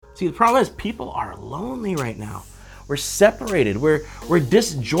See, the problem is people are lonely right now. We're separated, we're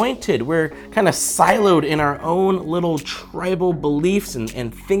disjointed, we're kind of siloed in our own little tribal beliefs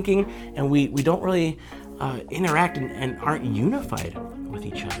and thinking, and we don't really interact and aren't unified with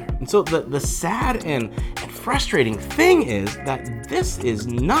each other. And so the sad and frustrating thing is that this is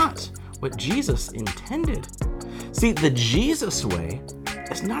not what Jesus intended. See, the Jesus way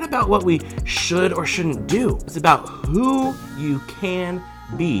is not about what we should or shouldn't do. It's about who you can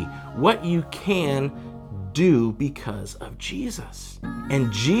be, what you can do because of Jesus. And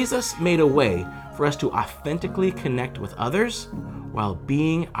Jesus made a way for us to authentically connect with others while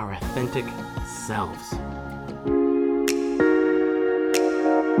being our authentic selves.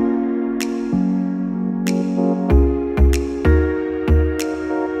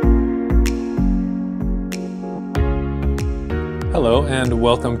 Hello, and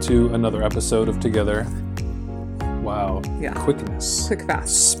welcome to another episode of Together. Wow. Yeah. Quickness. Quick,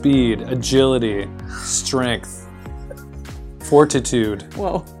 fast. Speed, agility, strength, fortitude.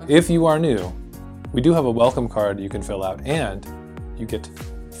 Whoa. If you are new, we do have a welcome card you can fill out, and you get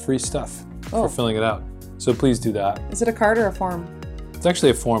free stuff for filling it out. So please do that. Is it a card or a form? It's actually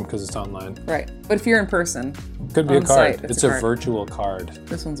a form because it's online. Right. But if you're in person, Could be a on card. site, It's a virtual card.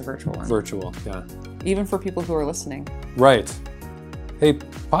 This one's a virtual one. Virtual, yeah. Even for people who are listening. Right. Hey,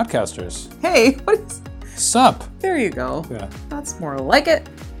 podcasters. Hey, what is... Sup? There you go. Yeah. That's more like it.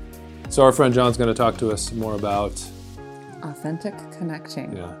 So our friend John's going to talk to us more about Authentic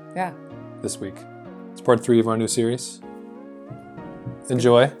connecting. Yeah. This week. It's part 3 of our new series.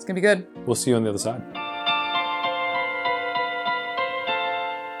 Enjoy. It's going to be good. We'll see you on the other side.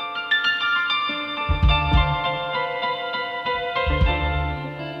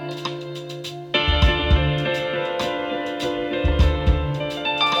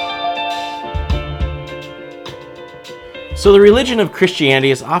 So the religion of Christianity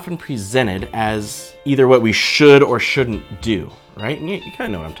is often presented as either what we should or shouldn't do, right? And you kind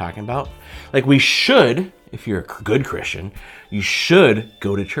of know what I'm talking about. Like we should, if you're a good Christian, you should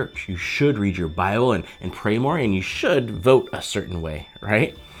go to church. You should read your Bible and pray more, and you should vote a certain way,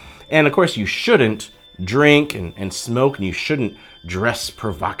 right? And of course you shouldn't drink and smoke, and you shouldn't dress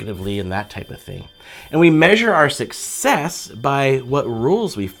provocatively and that type of thing. And we measure our success by what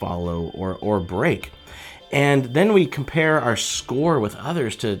rules we follow or break. And then we compare our score with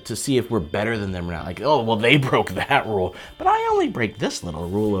others to see if we're better than them or not. Like, oh, well, they broke that rule, but I only break this little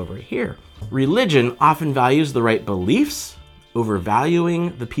rule over here. Religion often values the right beliefs over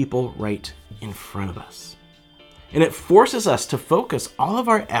valuing the people right in front of us. And it forces us to focus all of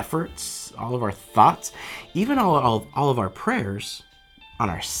our efforts, all of our thoughts, even all of our prayers on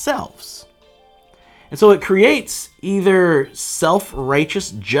ourselves. And so it creates either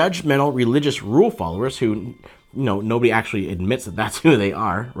self-righteous, judgmental, religious rule followers who, nobody actually admits that that's who they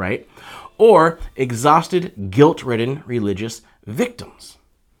are, right? Or exhausted, guilt-ridden religious victims.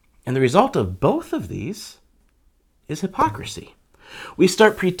 And the result of both of these is hypocrisy. We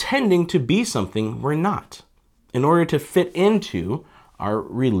start pretending to be something we're not in order to fit into our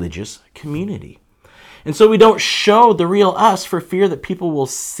religious community. And so we don't show the real us for fear that people will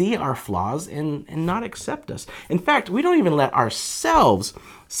see our flaws and not accept us. In fact, we don't even let ourselves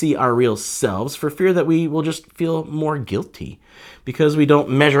see our real selves for fear that we will just feel more guilty because we don't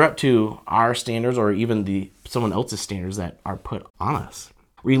measure up to our standards or even someone else's standards that are put on us.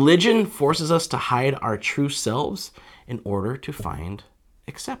 Religion forces us to hide our true selves in order to find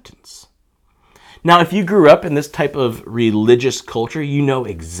acceptance. Now, if you grew up in this type of religious culture, you know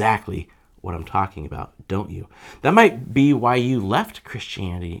exactly what I'm talking about, don't you? That might be why you left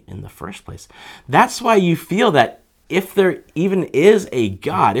Christianity in the first place. That's why you feel that if there even is a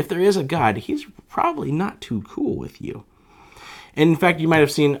God, he's probably not too cool with you. And in fact, you might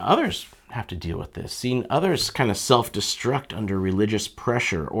have seen others have to deal with this, seen others kind of self-destruct under religious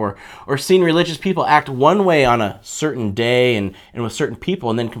pressure, or seen religious people act one way on a certain day and with certain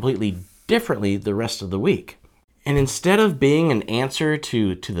people and then completely differently the rest of the week. And instead of being an answer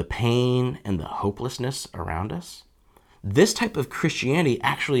to the pain and the hopelessness around us, this type of Christianity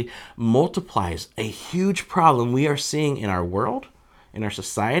actually multiplies a huge problem we are seeing in our world, in our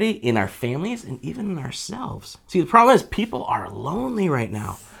society, in our families, and even in ourselves. See, the problem is people are lonely right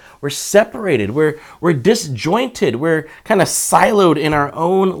now. We're separated, we're disjointed, we're kind of siloed in our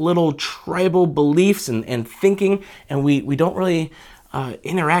own little tribal beliefs and thinking, and we don't really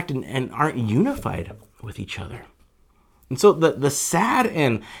interact and aren't unified with each other. And so the sad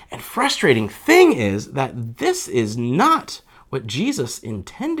and frustrating thing is that this is not what Jesus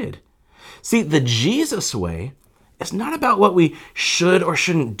intended. See, the Jesus way is not about what we should or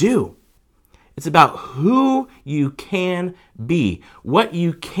shouldn't do. It's about who you can be, what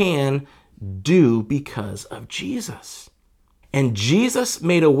you can do because of Jesus. And Jesus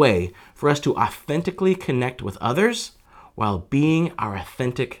made a way for us to authentically connect with others while being our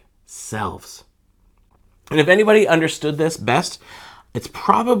authentic selves. And if anybody understood this best, it's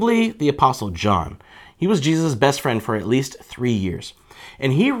probably the Apostle John. He was Jesus' best friend for at least 3 years.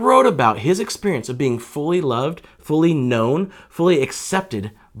 And he wrote about his experience of being fully loved, fully known, fully accepted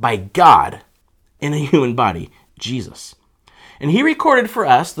by God in a human body, Jesus. And he recorded for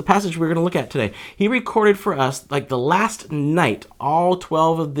us, the passage we're going to look at today, he recorded for us like the last night all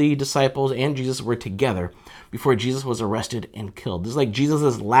 12 of the disciples and Jesus were together before Jesus was arrested and killed. This is like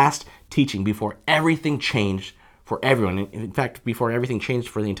Jesus' last teaching before everything changed for everyone. In fact, before everything changed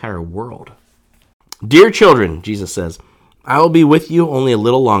for the entire world. Dear children, Jesus says, I will be with you only a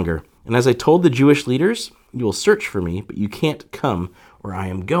little longer. And as I told the Jewish leaders, you will search for me, but you can't come where I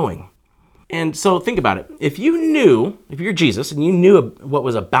am going. And so think about it. If you're Jesus and you knew what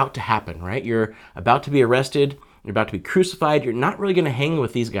was about to happen, right? You're about to be arrested, you're about to be crucified, you're not really going to hang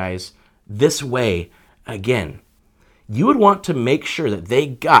with these guys this way again. You would want to make sure that they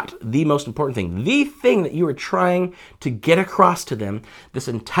got the most important thing, the thing that you were trying to get across to them this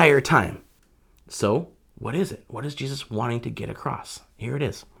entire time. So, what is it? What is Jesus wanting to get across? Here it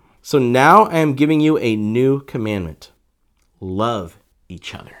is. So now I am giving you a new commandment. Love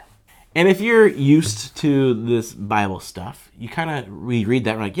each other. And if you're used to this Bible stuff, we read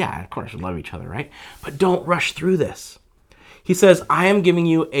that and we're like, yeah, of course, we love each other, right? But don't rush through this. He says, I am giving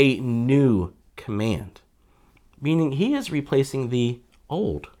you a new command, meaning he is replacing the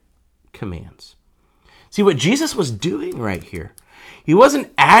old commands. See, what Jesus was doing right here, he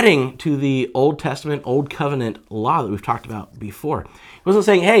wasn't adding to the Old Testament, Old Covenant law that we've talked about before. He wasn't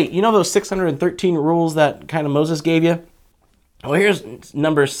saying, hey, you know those 613 rules that kind of Moses gave you? Well, here's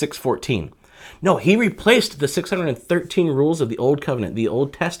Numbers 6:14. No, he replaced the 613 rules of the Old Covenant, the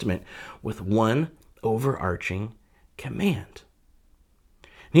Old Testament, with one overarching command.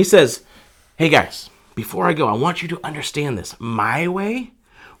 And he says, hey guys, before I go, I want you to understand this. My way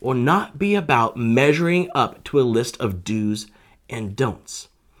will not be about measuring up to a list of do's and don'ts.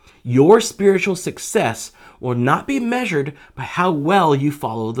 Your spiritual success will not be measured by how well you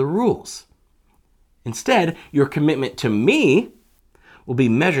follow the rules. Instead, your commitment to me will be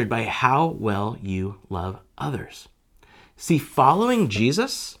measured by how well you love others. See, following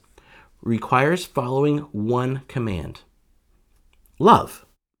Jesus requires following one command: love.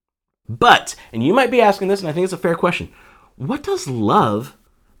 But, and you might be asking this, and I think it's a fair question, what does love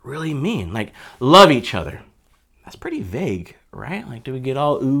really mean? Like, love each other. That's pretty vague, right? Like, do we get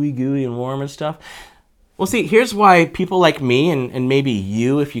all ooey gooey and warm and stuff? Well, see, here's why people like me, and maybe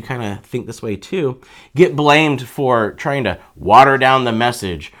you, if you kind of think this way too, get blamed for trying to water down the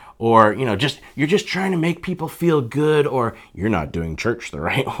message, or, you're just trying to make people feel good, or you're not doing church the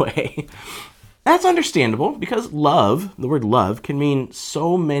right way. That's understandable, because love, the word love, can mean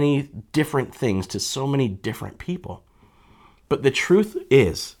so many different things to so many different people. But the truth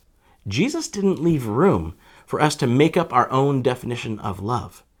is, Jesus didn't leave room for us to make up our own definition of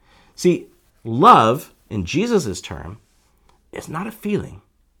love. See, love, in Jesus' term, is not a feeling,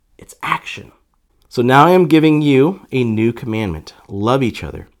 it's action. So now I am giving you a new commandment. Love each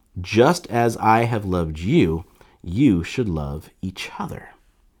other. Just as I have loved you, you should love each other.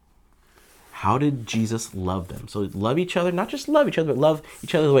 How did Jesus love them? So love each other, not just love each other, but love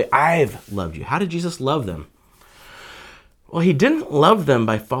each other the way I've loved you. How did Jesus love them? Well, he didn't love them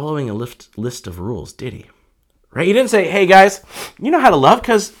by following a list of rules, did he? Right? He didn't say, hey guys, you know how to love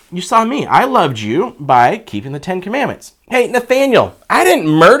because you saw me. I loved you by keeping the 10 Commandments. Hey, Nathaniel, I didn't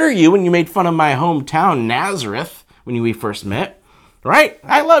murder you when you made fun of my hometown, Nazareth, when we first met. Right?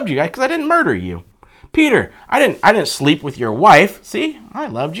 I loved you because I didn't murder you. Peter, I didn't sleep with your wife. See, I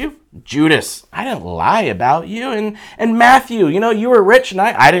loved you. Judas, I didn't lie about you. And Matthew, you were rich and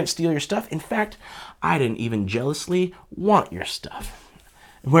I didn't steal your stuff. In fact, I didn't even jealously want your stuff.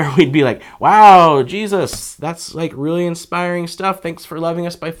 Where we'd be like, wow, Jesus, that's like really inspiring stuff. Thanks for loving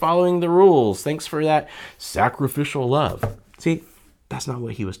us by following the rules. Thanks for that sacrificial love. See, that's not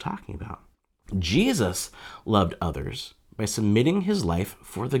what he was talking about. Jesus loved others by submitting his life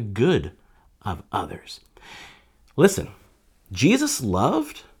for the good of others. Listen, Jesus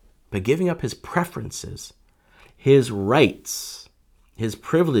loved by giving up his preferences, his rights, his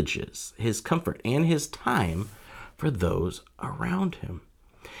privileges, his comfort, and his time for those around him.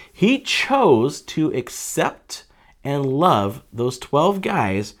 He chose to accept and love those 12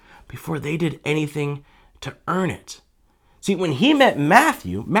 guys before they did anything to earn it. See, when he met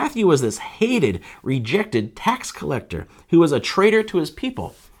Matthew was this hated, rejected tax collector who was a traitor to his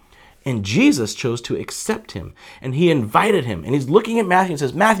people. And Jesus chose to accept him, and he invited him. And he's looking at Matthew and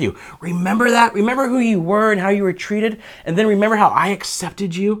says, Matthew, remember that? Remember who you were and how you were treated? And then remember how I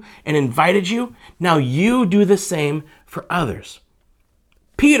accepted you and invited you? Now you do the same for others.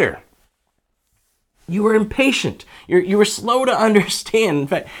 Peter, you were impatient. You were slow to understand. In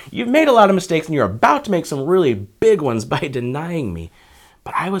fact, you've made a lot of mistakes, and you're about to make some really big ones by denying me.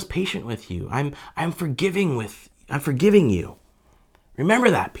 But I was patient with you. I'm forgiving you. Remember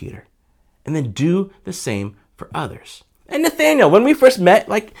that, Peter. And then do the same for others. And Nathaniel, when we first met,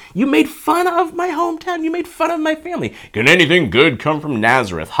 you made fun of my hometown. You made fun of my family. Can anything good come from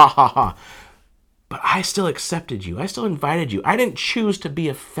Nazareth? Ha, ha, ha. But I still accepted you. I still invited you. I didn't choose to be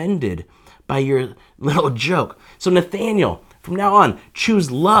offended by your little joke. So Nathaniel, from now on, choose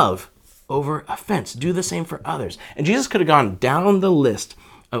love over offense. Do the same for others. And Jesus could have gone down the list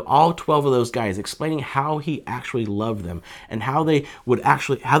of all 12 of those guys, explaining how he actually loved them and how they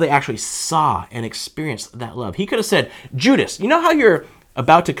actually saw and experienced that love. He could have said, Judas, you know how you're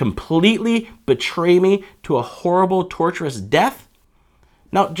about to completely betray me to a horrible, torturous death?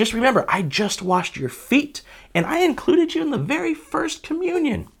 Now, just remember, I just washed your feet, and I included you in the very first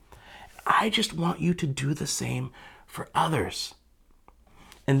communion. I just want you to do the same for others.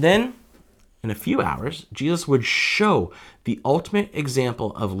 And then, in a few hours, Jesus would show the ultimate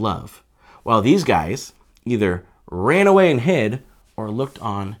example of love, while these guys either ran away and hid or looked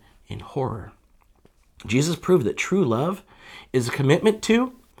on in horror. Jesus proved that true love is a commitment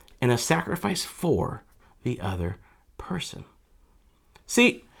to and a sacrifice for the other person.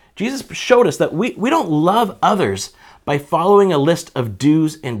 See, Jesus showed us that we don't love others by following a list of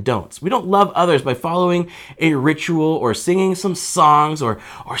do's and don'ts. We don't love others by following a ritual or singing some songs or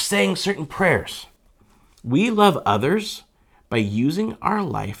saying certain prayers. We love others by using our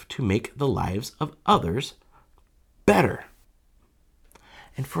life to make the lives of others better.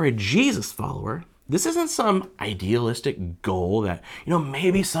 And for a Jesus follower, this isn't some idealistic goal that,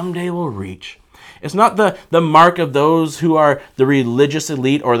 maybe someday we'll reach. It's not the mark of those who are the religious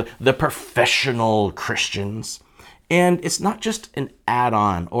elite or the professional Christians. And it's not just an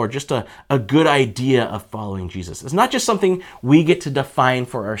add-on or just a good idea of following Jesus. It's not just something we get to define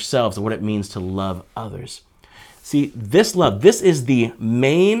for ourselves and what it means to love others. See, this love, this is the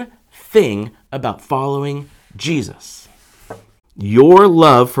main thing about following Jesus. Your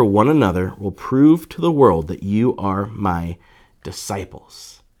love for one another will prove to the world that you are my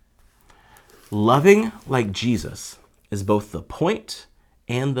disciples. Loving like Jesus is both the point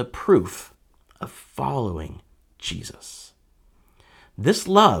and the proof of following Jesus. This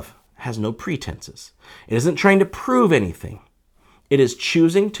love has no pretenses. It isn't trying to prove anything. It is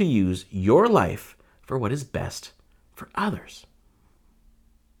choosing to use your life for what is best for others.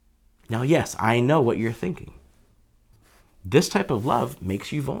 Now, yes, I know what you're thinking. This type of love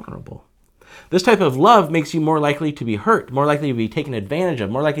makes you vulnerable. This type of love makes you more likely to be hurt, more likely to be taken advantage of,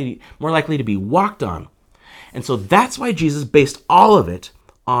 more likely to be walked on. And so that's why Jesus based all of it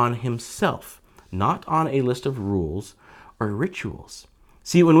on himself, not on a list of rules or rituals.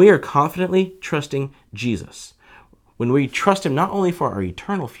 See, when we are confidently trusting Jesus, when we trust him not only for our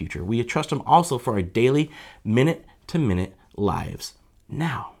eternal future, we trust him also for our daily, minute-to-minute lives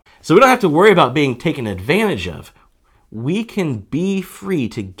now. So we don't have to worry about being taken advantage of. We can be free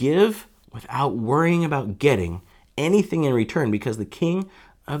to give without worrying about getting anything in return because the King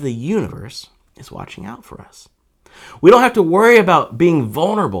of the universe is watching out for us. We don't have to worry about being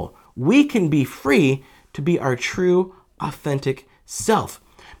vulnerable. We can be free to be our true, authentic self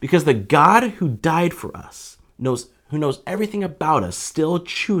because the God who died for us, who knows everything about us, still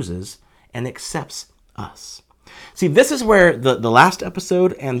chooses and accepts us. See, this is where the last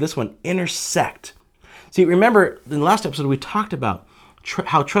episode and this one intersect. See, remember, in the last episode, we talked about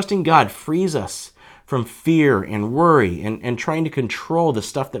how trusting God frees us from fear and worry and trying to control the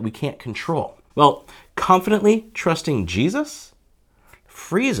stuff that we can't control. Well, confidently trusting Jesus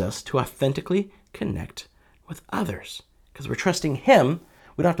frees us to authentically connect with others. Because we're trusting him,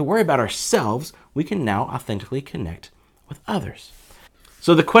 we don't have to worry about ourselves. We can now authentically connect with others.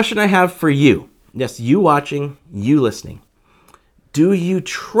 So the question I have for you, yes, you watching, you listening, do you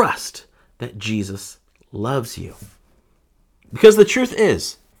trust that Jesus loves you? Because the truth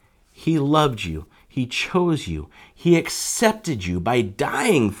is, he loved you, he chose you, he accepted you by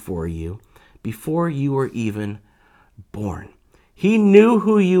dying for you before you were even born. He knew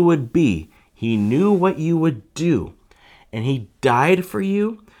who you would be, he knew what you would do, and he died for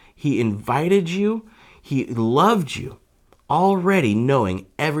you, he invited you, he loved you, already knowing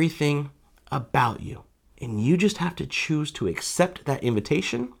everything about you. And you just have to choose to accept that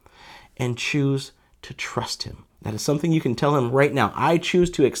invitation and choose to trust him. That is something you can tell him right now. I choose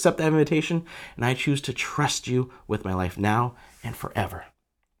to accept that invitation, and I choose to trust you with my life now and forever.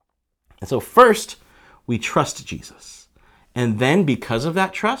 And so first, we trust Jesus. And then because of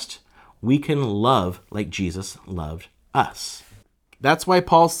that trust, we can love like Jesus loved us. That's why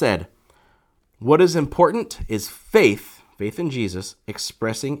Paul said, what is important is faith in Jesus,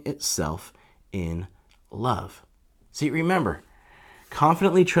 expressing itself in love. See, remember,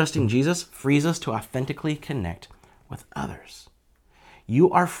 confidently trusting Jesus frees us to authentically connect with others.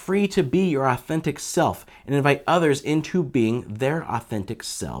 You are free to be your authentic self and invite others into being their authentic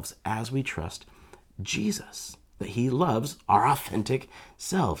selves as we trust Jesus, that he loves our authentic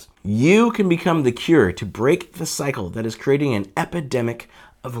selves. You can become the cure to break the cycle that is creating an epidemic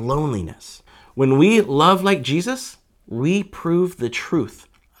of loneliness. When we love like Jesus, we prove the truth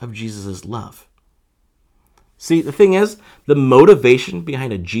of Jesus' love. See, the thing is, the motivation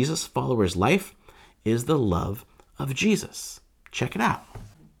behind a Jesus follower's life is the love of Jesus. Check it out.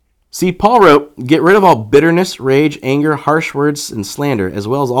 See, Paul wrote, get rid of all bitterness, rage, anger, harsh words, and slander, as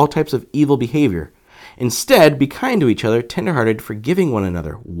well as all types of evil behavior. Instead, be kind to each other, tenderhearted, forgiving one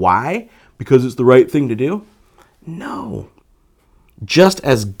another. Why? Because it's the right thing to do? No. Just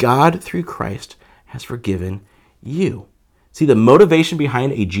as God, through Christ, has forgiven you. See, the motivation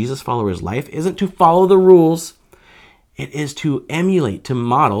behind a Jesus follower's life isn't to follow the rules. It is to emulate, to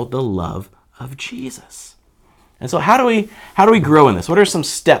model the love of Jesus. And so how do we grow in this? What are some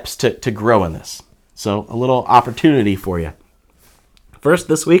steps to grow in this? So a little opportunity for you. First,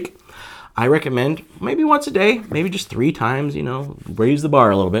 this week, I recommend maybe once a day, maybe just 3 times, raise the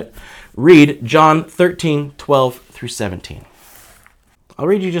bar a little bit. Read John 13:12-17. I'll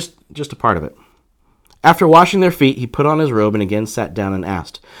read you just a part of it. After washing their feet, he put on his robe and again sat down and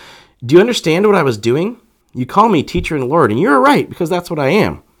asked, do you understand what I was doing? You call me teacher and Lord, and you're right, because that's what I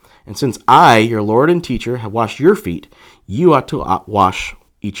am. And since I, your Lord and teacher, have washed your feet, you ought to wash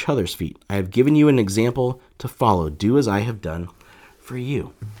each other's feet. I have given you an example to follow. Do as I have done for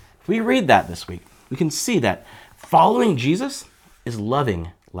you. If we read that this week, we can see that following Jesus is loving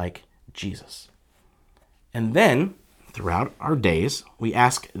like Jesus. And then, throughout our days, we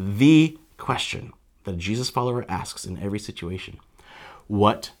ask the question that a Jesus follower asks in every situation.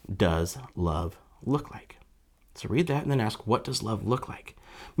 What does love look like? So read that and then ask, what does love look like?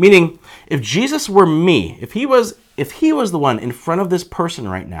 Meaning, if Jesus were me, if he was the one in front of this person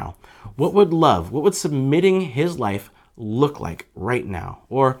right now, what would submitting his life look like right now?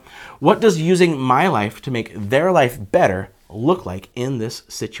 Or what does using my life to make their life better look like in this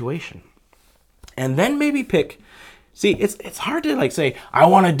situation? And then maybe pick. See, it's hard to say, I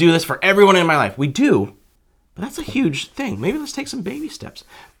want to do this for everyone in my life. We do, but that's a huge thing. Maybe let's take some baby steps.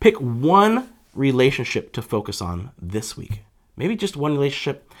 Pick one relationship to focus on this week. Maybe just one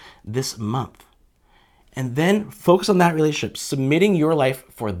relationship this month. And then focus on that relationship, submitting your life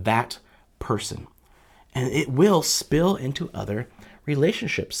for that person. And it will spill into other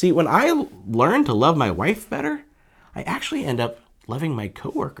relationships. See, when I learn to love my wife better, I actually end up loving my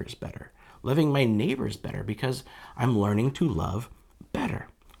coworkers better, loving my neighbors better, because I'm learning to love better.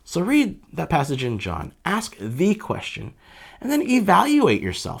 So read that passage in John, ask the question, and then evaluate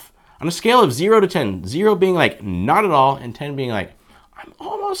yourself. On a scale of 0 to 10, 0 being not at all, and 10 being I'm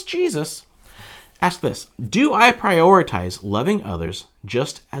almost Jesus. Ask this, do I prioritize loving others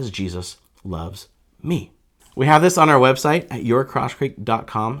just as Jesus loves me? We have this on our website at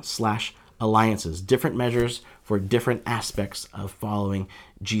yourcrosscreek.com/alliances, different measures for different aspects of following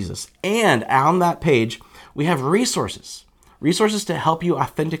Jesus. And on that page, we have resources to help you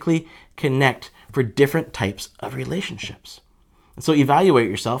authentically connect for different types of relationships. So evaluate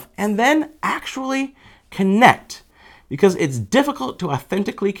yourself and then actually connect, because it's difficult to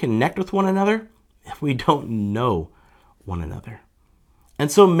authentically connect with one another if we don't know one another.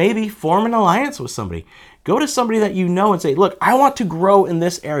 And so maybe form an alliance with somebody. Go to somebody that you know and say, look, I want to grow in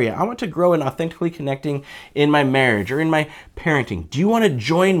this area. I want to grow in authentically connecting in my marriage or in my parenting. Do you want to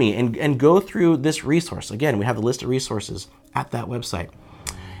join me and go through this resource? Again, we have a list of resources at that website.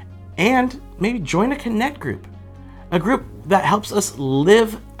 And maybe join a connect group. A group that helps us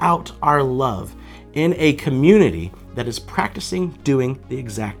live out our love in a community that is practicing doing the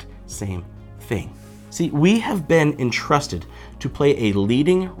exact same thing. See, we have been entrusted to play a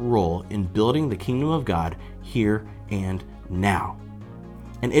leading role in building the kingdom of God here and now.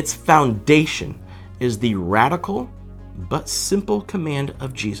 And its foundation is the radical but simple command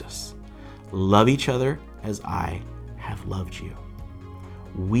of Jesus. Love each other as I have loved you.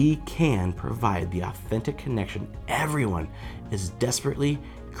 We can provide the authentic connection everyone is desperately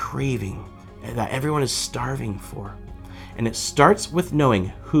craving, that everyone is starving for. And it starts with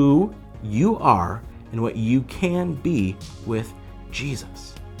knowing who you are and what you can be with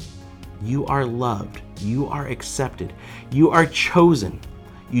Jesus. You are loved. You are accepted. You are chosen.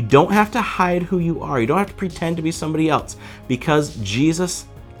 You don't have to hide who you are. You don't have to pretend to be somebody else because Jesus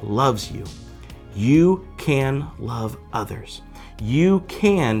loves you. You can love others. You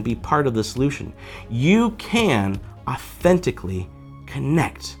can be part of the solution. You can authentically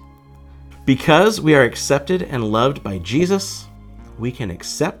connect. Because we are accepted and loved by Jesus, we can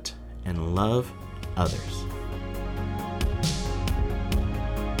accept and love others.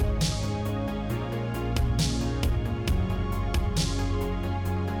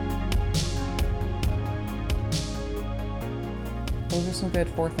 Those are some good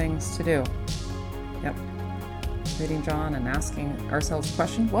 4 things to do. Yep. Reading John and asking ourselves the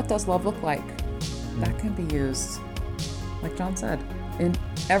question, what does love look like? That can be used, like John said, in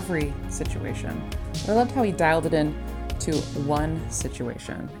every situation. But I loved how he dialed it in to one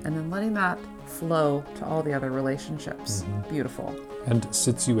situation and then letting that flow to all the other relationships. Beautiful. And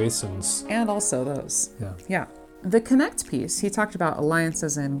situations. And also those. Yeah. Yeah. The connect piece, he talked about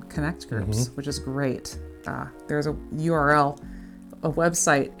alliances and connect groups, which is great. There's a URL, a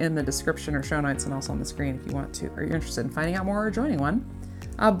website in the description or show notes and also on the screen if you want to, or you're interested in finding out more or joining one.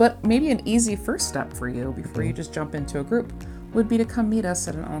 But maybe an easy first step for you before you just jump into a group would be to come meet us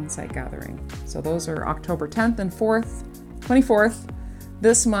at an on-site gathering. So those are October 10th and 24th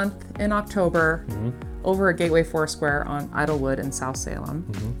this month in October over at Gateway Foursquare on Idlewood in South Salem.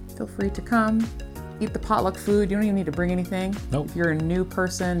 Feel free to come, eat the potluck food. You don't even need to bring anything. Nope. If you're a new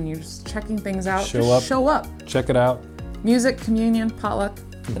person and you're just checking things out, Show up. show up. Check it out. Music, communion, potluck,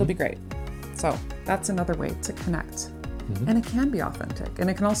 it'll be great. So that's another way to connect. And it can be authentic. And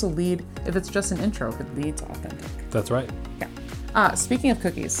it can also lead, if it's just an intro, it could lead to authentic. That's right. Yeah. Speaking of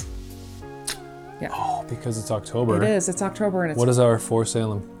cookies. Yeah. Oh, because it's October. It is. It's October and it's What is our For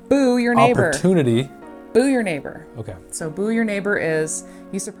Salem Boo Your Neighbor. opportunity? Boo Your Neighbor. Okay. So Boo Your Neighbor is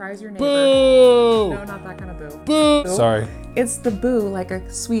you surprise your neighbor. Boo! No, not that kind of boo. Boo! Sorry. It's the boo, like a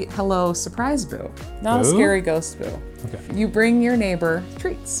sweet hello surprise boo. Not a Boo? scary ghost boo. Okay. You bring your neighbor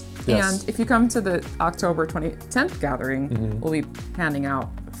treats. Yes. And if you come to the October 10th gathering, we'll be handing out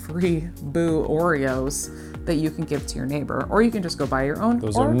free Boo Oreos that you can give to your neighbor. Or you can just go buy your own.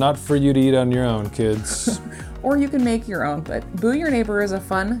 Those are not for you to eat on your own, kids. Or you can make your own. But Boo Your Neighbor is a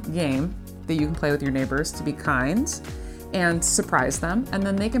fun game that you can play with your neighbors to be kind and surprise them. And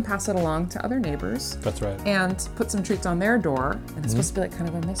then they can pass it along to other neighbors. That's right. And put some treats on their door. And it's supposed to be like kind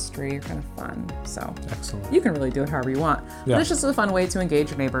of a mystery or kind of fun. So Excellent. you can really do it however you want. Yeah. But it's just a fun way to engage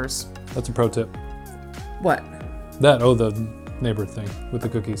your neighbors. That's a pro tip. What? The neighbor thing with the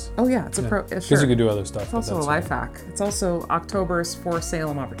cookies. Oh yeah, it's a pro. Because Sure. you could do other stuff. It's also a life hack. It's also October's For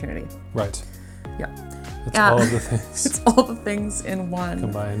Salem opportunity. Right. Yeah. It's all of the things It's all the things in one.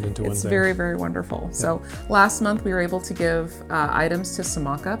 combined into one It's thing. very, very wonderful. So last month we were able to give items to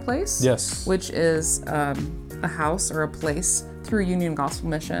Samanka Place. Yes. Which is a house or a place through Union Gospel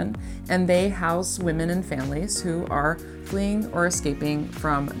Mission. And they house women and families who are fleeing or escaping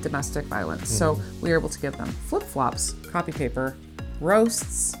from domestic violence. So we were able to give them flip-flops, copy paper,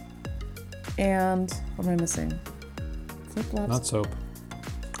 roasts, and what am I missing? Flip-flops? Not soap.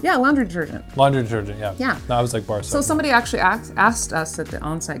 Yeah, laundry detergent. Laundry detergent, yeah. Yeah. No, I was like bar soap. So somebody actually asked us at the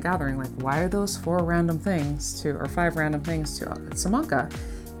on-site gathering, like, why are those 5 random things to Samanka?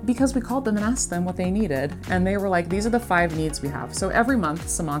 Because we called them and asked them what they needed, and they were like, these are the 5 needs we have. So every month,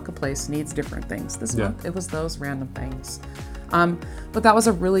 Samanka Place needs different things. This month, it was those random things. But that was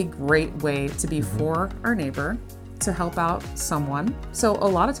a really great way to be for our neighbor, to help out someone. So a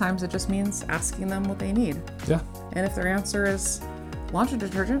lot of times it just means asking them what they need. Yeah. And if their answer is laundry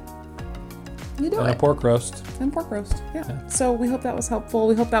detergent, you do And it. a pork roast. And pork roast, yeah. So we hope that was helpful.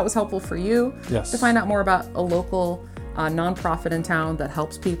 We hope that was helpful for you. Yes. To find out more about a local nonprofit in town that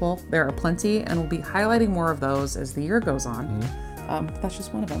helps people, there are plenty, and we'll be highlighting more of those as the year goes on. That's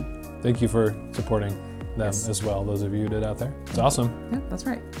just one of them. Thank you for supporting them as well, those of you who did out there. It's awesome. Yeah, that's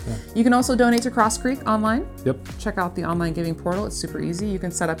right. You can also donate to Cross Creek online. Yep. Check out the online giving portal. It's super easy. You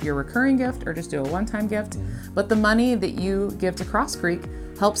can set up your recurring gift or just do a one-time gift. But the money that you give to Cross Creek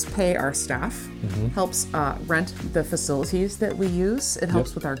helps pay our staff, helps rent the facilities that we use. It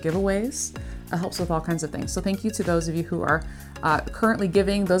helps with our giveaways. It helps with all kinds of things. So thank you to those of you who are currently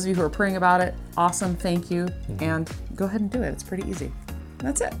giving, those of you who are praying about it. Awesome, thank you. And go ahead and do it. It's pretty easy.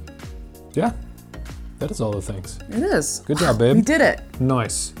 That's it. Yeah. That is all the things. It is. Good job, babe. We did it.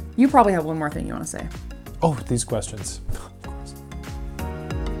 Nice. You probably have one more thing you want to say. Oh, these questions. Of course.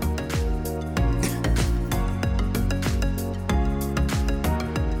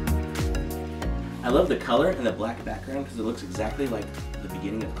 I love the color and the black background because it looks exactly like the the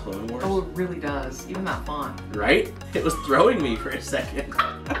beginning of Clone Wars? Oh, it really does. Even that font. Right? It was throwing me for a second.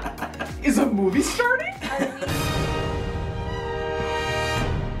 Is a movie starting?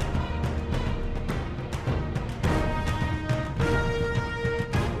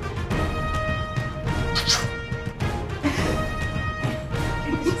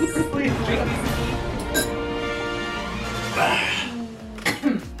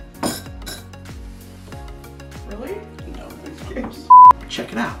 Really? No.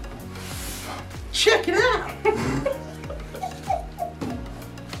 Check it out. Check it out.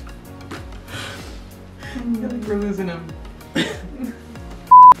 I feel like we're losing him.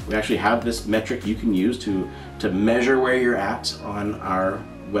 We actually have this metric you can use to measure where you're at on our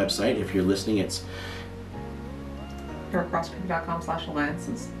website. If you're listening, it's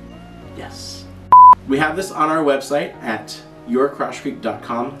yourcrosscreek.com/alliances. yes. We have this on our website at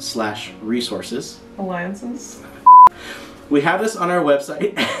yourcrosscreek.com/resources. Alliances. We have this on our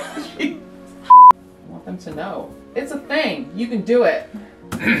website. I want them to know. It's a thing. You can do it.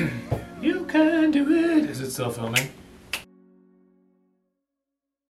 You can do it. Is it still filming?